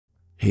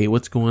Hey,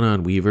 what's going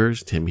on,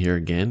 Weavers? Tim here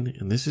again,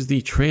 and this is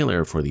the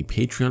trailer for the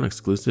Patreon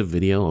exclusive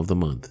video of the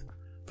month.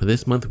 For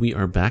this month, we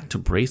are back to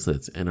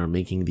bracelets and are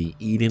making the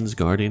Eden's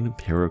Garden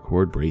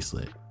Paracord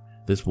bracelet.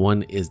 This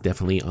one is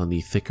definitely on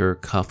the thicker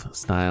cuff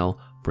style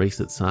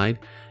bracelet side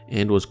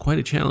and was quite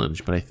a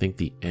challenge, but I think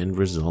the end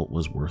result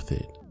was worth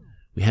it.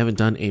 We haven't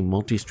done a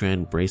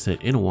multi-strand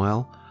bracelet in a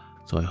while,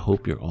 so I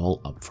hope you're all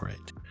up for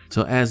it.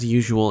 So as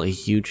usual, a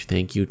huge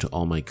thank you to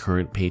all my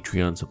current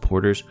Patreon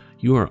supporters.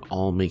 You are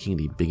all making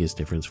the biggest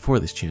difference for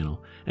this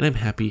channel, and I'm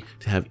happy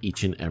to have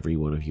each and every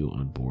one of you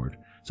on board.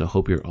 So I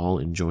hope you're all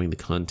enjoying the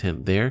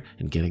content there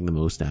and getting the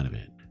most out of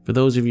it. For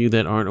those of you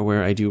that aren't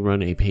aware, I do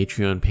run a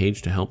Patreon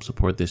page to help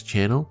support this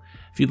channel.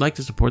 If you'd like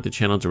to support the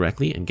channel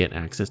directly and get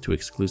access to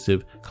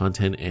exclusive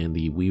content and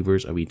the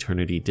Weavers of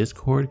Eternity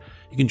Discord,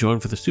 you can join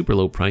for the super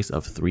low price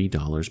of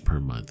 $3 per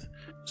month.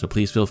 So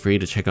please feel free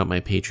to check out my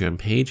Patreon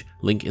page,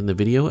 link in the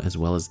video, as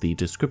well as the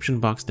description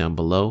box down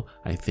below.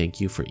 I thank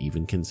you for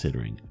even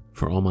considering.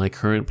 For all my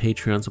current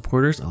Patreon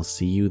supporters, I'll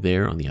see you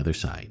there on the other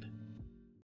side.